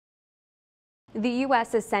The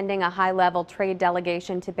U.S. is sending a high-level trade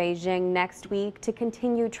delegation to Beijing next week to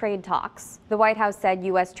continue trade talks. The White House said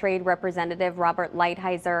U.S. Trade Representative Robert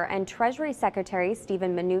Lighthizer and Treasury Secretary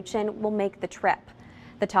Steven Mnuchin will make the trip.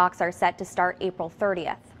 The talks are set to start April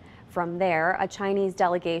 30th. From there, a Chinese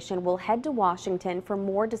delegation will head to Washington for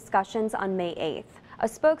more discussions on May 8th. A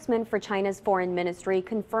spokesman for China's foreign ministry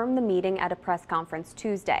confirmed the meeting at a press conference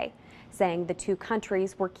Tuesday, saying the two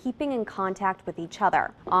countries were keeping in contact with each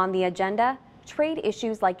other. On the agenda, trade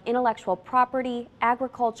issues like intellectual property,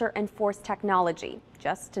 agriculture, and forced technology,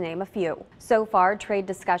 just to name a few. So far, trade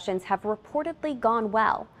discussions have reportedly gone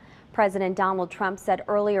well. President Donald Trump said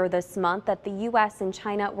earlier this month that the U.S. and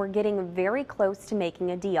China were getting very close to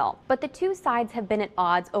making a deal. But the two sides have been at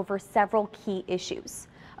odds over several key issues.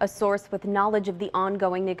 A source with knowledge of the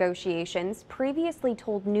ongoing negotiations previously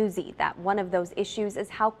told Newsy that one of those issues is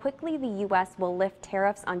how quickly the U.S. will lift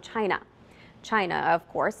tariffs on China. China, of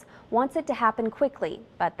course, wants it to happen quickly,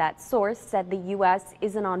 but that source said the U.S.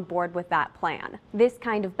 isn't on board with that plan. This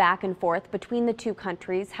kind of back and forth between the two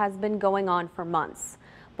countries has been going on for months.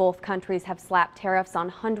 Both countries have slapped tariffs on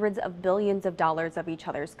hundreds of billions of dollars of each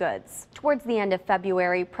other's goods. Towards the end of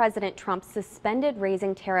February, President Trump suspended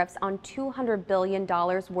raising tariffs on $200 billion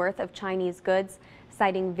worth of Chinese goods,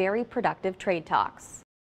 citing very productive trade talks.